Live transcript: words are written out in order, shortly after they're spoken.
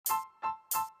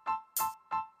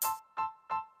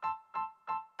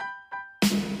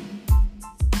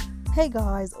Hey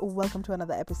guys, welcome to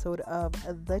another episode of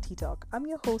The Tea Talk. I'm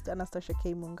your host Anastasia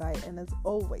K. Mungai, and as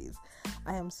always,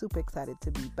 I am super excited to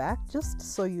be back. Just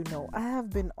so you know, I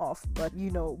have been off, but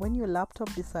when your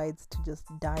laptop decides to just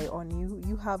die on you,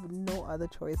 you have no other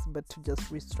choice but to just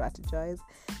re-strategize.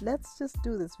 Let's just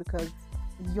do this because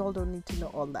y'all don't need to know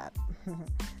all that.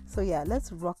 So yeah,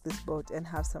 let's rock this boat and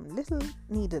have some little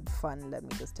needed fun, let me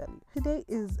just tell you. Today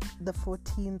is the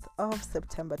 14th of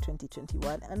September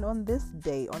 2021, and on this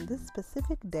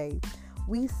specific day,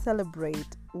 we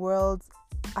celebrate World's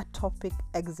Atopic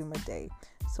Eczema Day.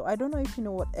 So I don't know if you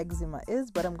know what eczema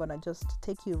is, but I'm gonna just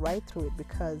take you right through it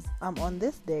because on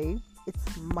this day,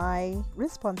 it's my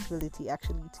responsibility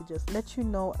actually to just let you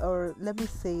know, or let me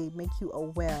say, make you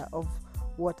aware of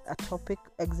what Atopic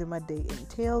Eczema Day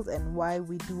entails and why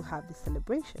we do have this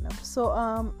celebration. So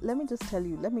let me just tell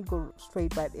you, let me go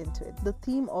straight right into it. The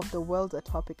theme of the World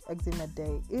Atopic Eczema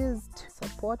Day is to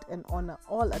support and honor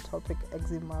all atopic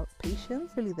eczema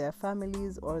patients, really their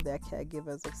families or their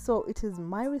caregivers. So it is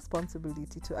my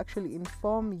responsibility to actually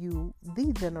inform you,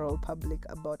 the general public,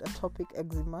 about atopic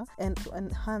eczema and to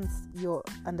enhance your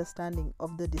understanding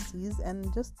of the disease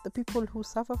and just the people who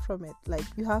suffer from it. Like,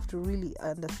 you have to really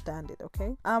understand it, okay?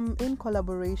 I'm in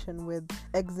collaboration with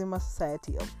Eczema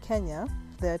Society of Kenya,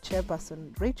 their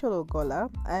chairperson Rachel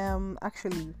Ogola. I am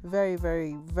actually very,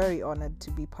 very, very honored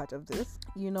to be part of this.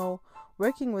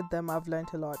 Working with them, I've learned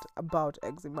a lot about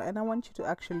eczema, and I want you to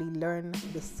actually learn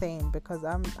the same because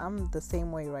I'm the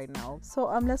same way right now. So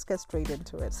let's get straight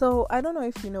into it. So I don't know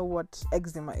if you know what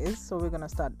eczema is, so we're gonna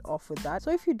start off with that. So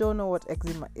if you don't know what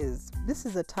eczema is, this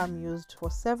is a term used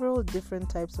for several different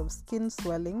types of skin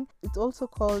swelling. It's also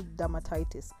called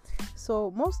dermatitis. So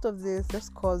most of this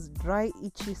just cause dry,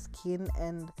 itchy skin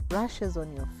and rashes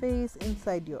on your face,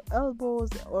 inside your elbows,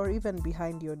 or even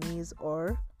behind your knees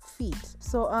or feet.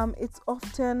 So it's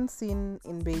often seen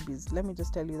in babies. Let me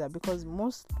just tell you that because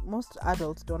most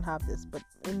adults don't have this, but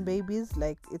in babies,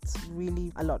 like, it's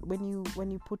really a lot. When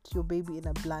you put your baby in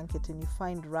a blanket and you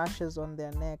find rashes on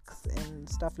their necks and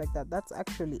stuff like that, that's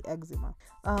actually eczema.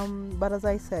 But as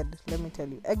I said, let me tell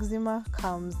you, eczema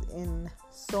comes in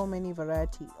so many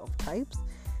variety of types,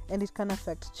 and it can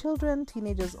affect children,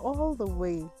 teenagers, all the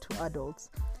way to adults.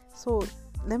 So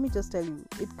let me just tell you,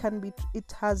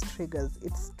 it has triggers.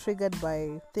 It's triggered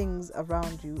by things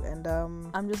around you, and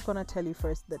I'm just gonna tell you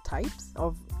first the types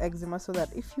of eczema so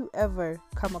that if you ever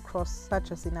come across such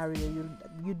a scenario,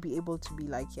 you'd be able to be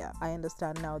like, yeah, I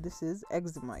understand now, this is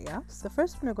eczema. Yeah, so the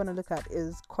first one we're gonna look at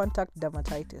is contact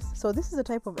dermatitis. So this is a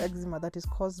type of eczema that is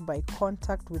caused by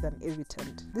contact with an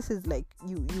irritant. This is like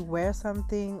you wear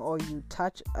something or you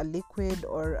touch a liquid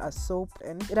or a soap,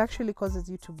 and it actually causes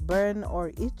you to burn or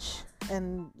itch,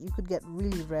 and you could get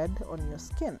really red on your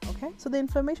skin. Okay, so the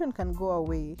inflammation can go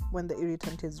away when the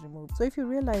irritant is removed. So if you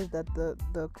realize that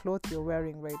the cloth you're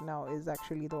wearing right now is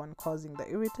actually the one causing the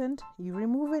irritant, you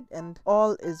remove it and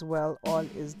all is well, all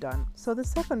is done. So the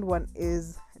second one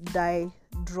is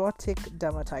dihydrotic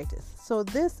dermatitis. So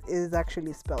this is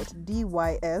actually spelled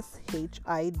dishydrotic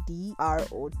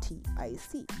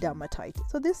dermatitis.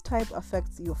 So this type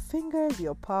affects your fingers,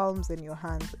 your palms, and your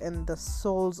hands, and the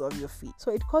soles of your feet.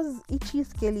 So it causes itchy,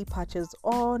 scaly patches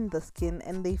on the skin,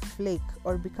 and they flake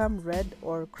or become red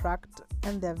or cracked,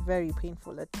 and they're very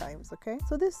painful at times. Okay,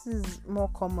 so this is more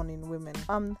common in women.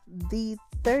 The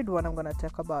third one I'm going to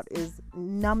talk about is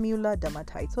nummular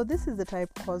dermatitis. So this is the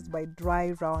type caused by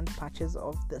dry, round patches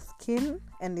of the skin,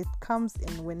 and it comes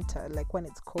in winter, like when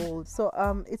it's cold. So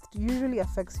it usually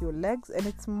affects your legs, and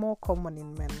it's more common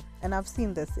in men. And I've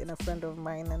seen this in a friend of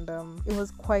mine, and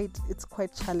it's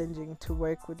quite challenging to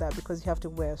work with that because you have to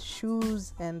wear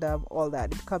shoes and all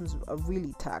that. It becomes a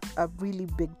really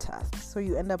big task. So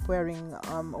you end up wearing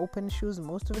open shoes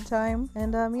most of the time,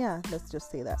 and let's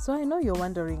just say that. So I know you're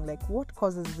wondering, like, what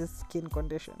causes this skin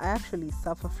condition? I actually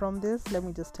suffer from this, let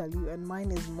me just tell you, and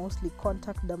mine is mostly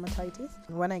contact dermatitis.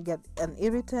 When I get an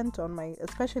irritant on my,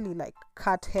 especially like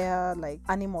cat hair, like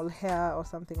animal hair or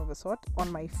something of the sort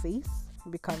on my face,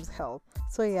 becomes hell.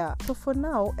 So for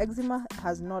now, eczema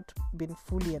has not been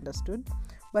fully understood,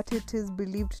 but it is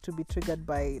believed to be triggered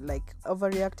by like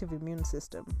overreactive immune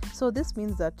system. So this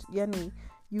means that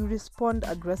you respond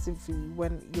aggressively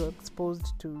when you're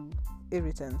exposed to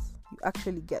irritants. You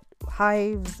actually get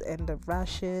hives and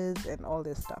rashes and all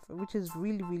this stuff, which is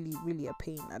really, really, really a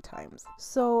pain at times.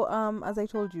 So as I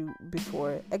told you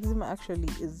before, eczema actually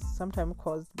is sometimes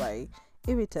caused by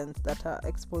irritants that are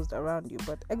exposed around you,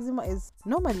 but eczema is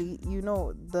normally,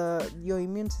 your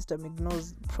immune system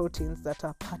ignores proteins that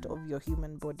are part of your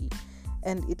human body,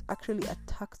 and it actually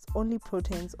attacks only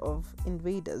proteins of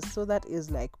invaders. So that is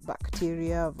like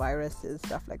bacteria, viruses,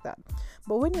 stuff like that.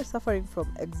 But when you're suffering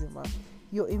from eczema,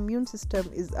 your immune system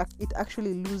it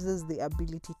actually loses the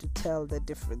ability to tell the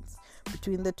difference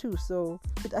between the two. So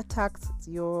it attacks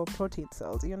your protein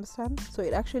cells, you understand? So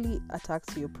it actually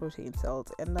attacks your protein cells,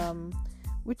 and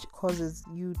which causes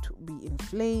you to be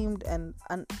inflamed, and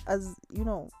as you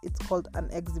know, it's called an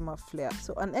eczema flare.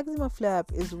 So an eczema flare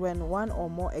up is when one or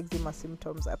more eczema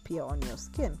symptoms appear on your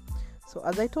skin. So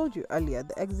as I told you earlier,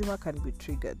 the eczema can be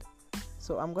triggered.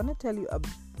 So I'm going to tell you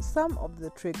some of the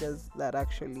triggers that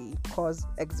actually cause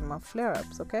eczema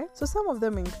flare-ups, okay? So some of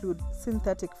them include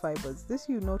synthetic fibers. This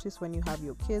you notice when you have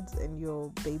your kids and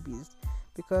your babies,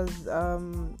 because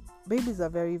babies are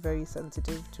very, very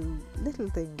sensitive to little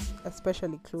things,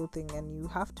 especially clothing, and you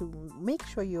have to make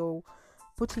sure you're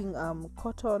putting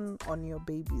cotton on your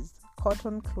babies.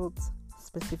 Cotton clothes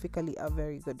specifically are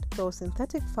very good. So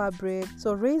synthetic fabric,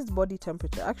 so raised body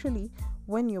temperature. Actually,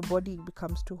 when your body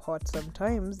becomes too hot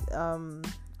sometimes,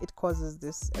 it causes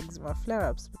this eczema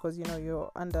flare-ups because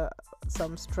you're under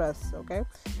some stress, okay?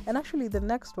 And actually the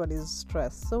next one is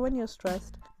stress. So when you're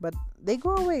stressed, but they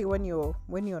go away when you're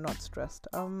not stressed.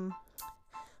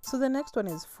 So the next one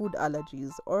is food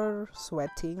allergies or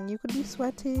sweating. You could be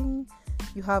sweating,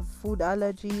 you have food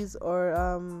allergies,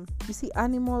 or you see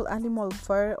animal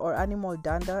fur or animal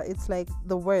dander. It's like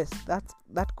the worst.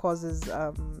 That causes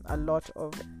a lot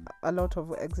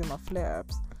of eczema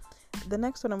flare-ups. The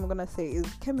next one I'm gonna say is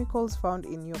chemicals found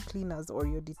in your cleaners or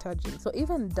your detergent. So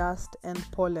even dust and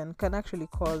pollen can actually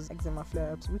cause eczema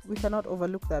flare-ups. We cannot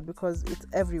overlook that because it's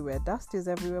everywhere. Dust is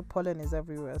everywhere, pollen is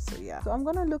everywhere. So yeah. So I'm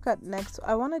gonna look at next.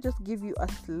 I wanna just give you a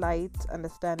slight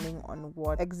understanding on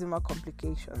what eczema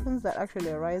complications that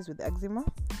actually arise with eczema.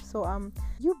 So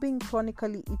you being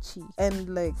chronically itchy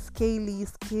and like scaly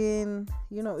skin,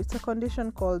 it's a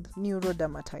condition called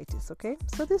neurodermatitis, okay?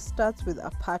 So this starts with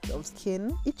a patch of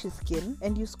skin, itchy skin,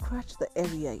 and you scratch the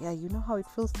area. Yeah, you know how it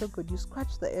feels so good. You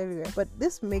scratch the area, but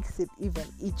this makes it even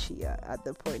itchier at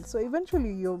the point. So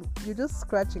eventually you're just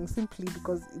scratching simply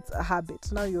because it's a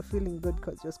habit. Now you're feeling good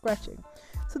because you're scratching.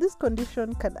 So this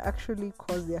condition can actually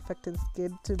cause the affected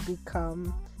skin to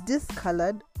become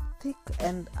discolored, thick,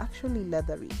 and actually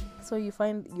leathery. So you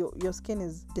find your skin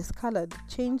is discolored,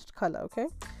 changed color, okay?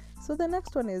 So the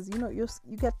next one is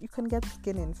you can get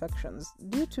skin infections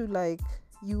due to like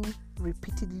you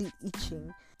repeatedly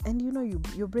itching, and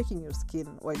you're breaking your skin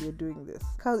while you're doing this,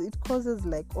 because it causes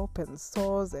like open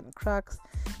sores and cracks,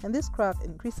 and this crack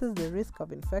increases the risk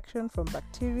of infection from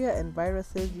bacteria and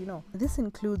viruses. This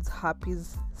includes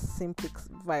herpes simplex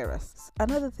virus.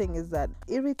 Another thing is that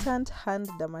irritant hand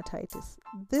dermatitis.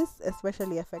 This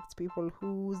especially affects people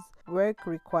whose work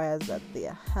requires that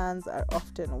their hands are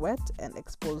often wet and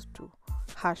exposed to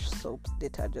harsh soaps,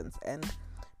 detergents, and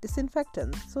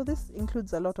disinfectants. So this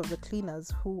includes a lot of the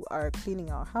cleaners who are cleaning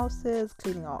our houses,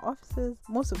 cleaning our offices.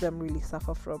 Most of them really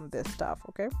suffer from this stuff,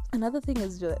 okay? Another thing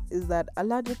is that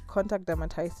allergic contact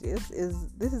dermatitis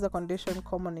is a condition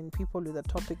common in people with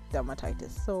atopic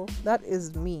dermatitis. So that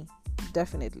is me.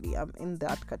 Definitely, I'm in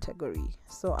that category.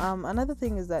 So another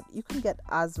thing is that you can get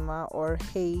asthma or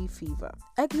hay fever.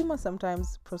 Eczema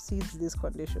sometimes precedes these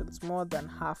conditions. More than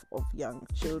half of young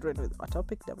children with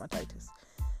atopic dermatitis,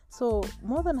 so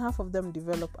more than half of them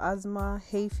develop asthma,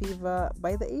 hay fever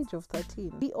by the age of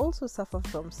 13. We also suffer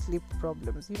from sleep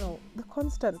problems. The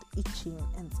constant itching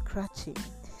and scratching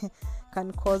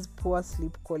can cause poor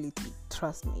sleep quality.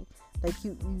 Trust me. Like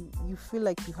you feel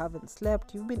like you haven't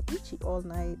slept, you've been itchy all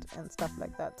night and stuff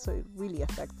like that. So it really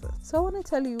affects us. So I want to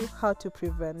tell you how to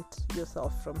prevent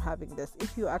yourself from having this.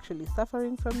 If you're actually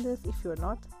suffering from this, if you're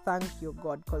not, thank your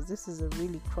God, because this is a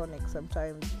really chronic,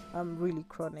 sometimes really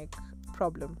chronic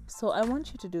problem. So I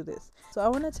want you to do this. So I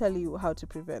want to tell you how to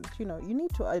prevent. You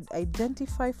need to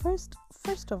identify first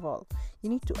of all, you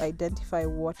need to identify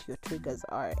what your triggers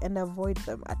are and avoid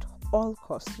them at all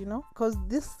costs, because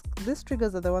these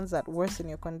triggers are the ones that worsen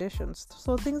your conditions.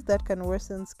 So things that can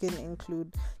worsen skin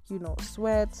include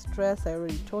sweat, stress, I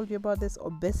already told you about this,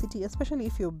 obesity, especially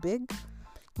if you're big,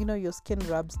 your skin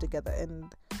rubs together,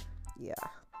 and yeah,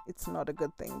 it's not a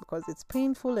good thing because it's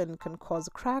painful and can cause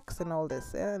cracks and all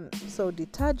this. And so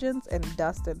detergents and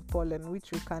dust and pollen,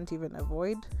 which you can't even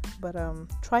avoid, but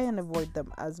try and avoid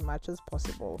them as much as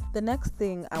possible. The next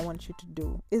thing I want you to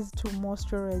do is to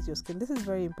moisturize your skin. This is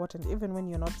very important even when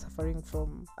you're not suffering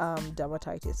from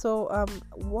dermatitis. So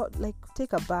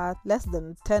take a bath, less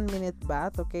than 10-minute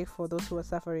bath, okay, for those who are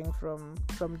suffering from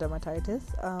dermatitis.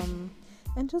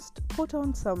 And just put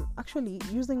on actually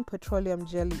using petroleum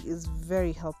jelly is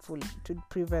very helpful to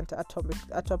prevent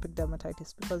atopic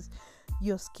dermatitis because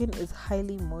your skin is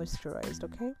highly moisturized,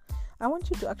 okay? I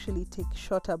want you to actually take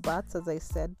shorter baths, as I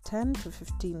said, 10 to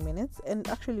 15 minutes, and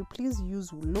actually please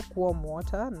use lukewarm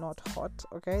water, not hot,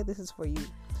 okay? This is for you.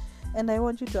 And I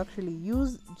want you to actually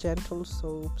use gentle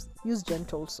soaps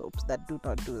that do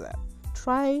not do that.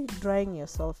 Try drying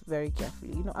yourself very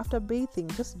carefully. After bathing,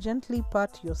 just gently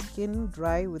pat your skin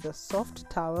dry with a soft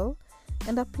towel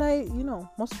and apply,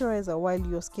 moisturizer while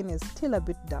your skin is still a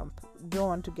bit damp. Don't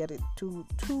want to get it too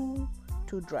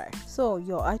dry. So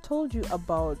I told you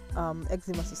about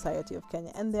Eczema Society of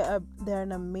Kenya, and they're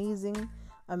an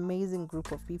amazing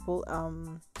group of people.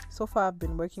 So far I've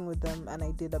been working with them, and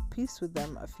I did a piece with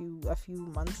them a few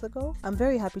months ago. I'm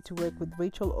very happy to work with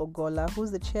Rachel Ogola,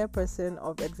 who's the chairperson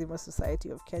of Eczema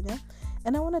Society of Kenya,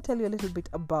 and I want to tell you a little bit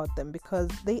about them because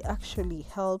they actually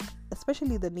help,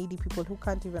 especially the needy people who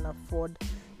can't even afford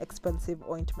expensive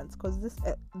ointments, because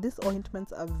these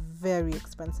ointments are very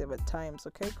expensive at times,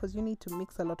 okay, because you need to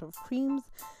mix a lot of creams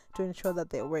to ensure that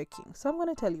they're working. So I'm going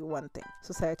to tell you one thing.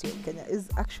 Society of Kenya is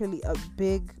actually a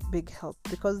big help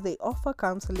because they offer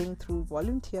counseling through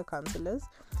volunteer counselors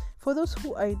for those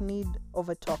who are in need of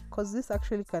a talk, because this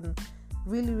actually can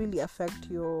really affect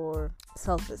your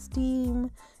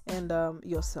self-esteem and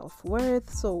your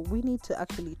self-worth. So we need to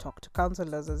actually talk to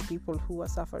counselors as people who are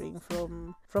suffering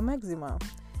from eczema.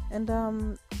 And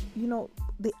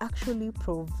they actually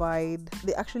provide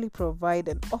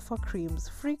and offer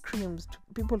free creams to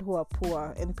people who are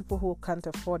poor and people who can't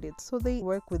afford it. So they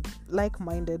work with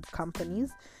like-minded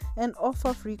companies and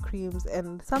offer free creams,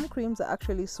 and some creams are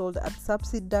actually sold at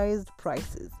subsidized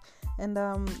prices. And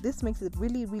this makes it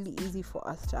really easy for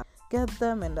us to get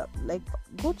them. And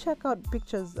go check out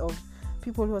pictures of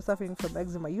people who are suffering from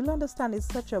eczema. You'll understand it's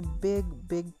such a big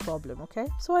problem, okay?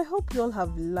 So I hope you all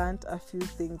have learned a few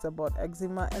things about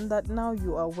eczema, and that now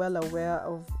you are well aware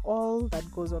of all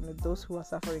that goes on with those who are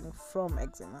suffering from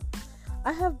eczema.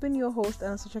 I have been your host,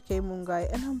 Anastasia K.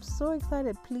 Mungai, and I'm so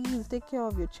excited. Please take care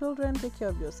of your children, take care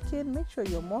of your skin, make sure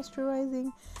you're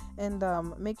moisturizing, and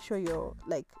make sure you're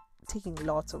taking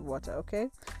lots of water, okay?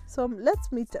 So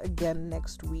let's meet again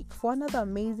next week for another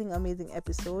amazing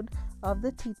episode of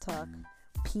the Tea Talk.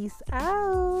 Peace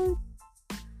out.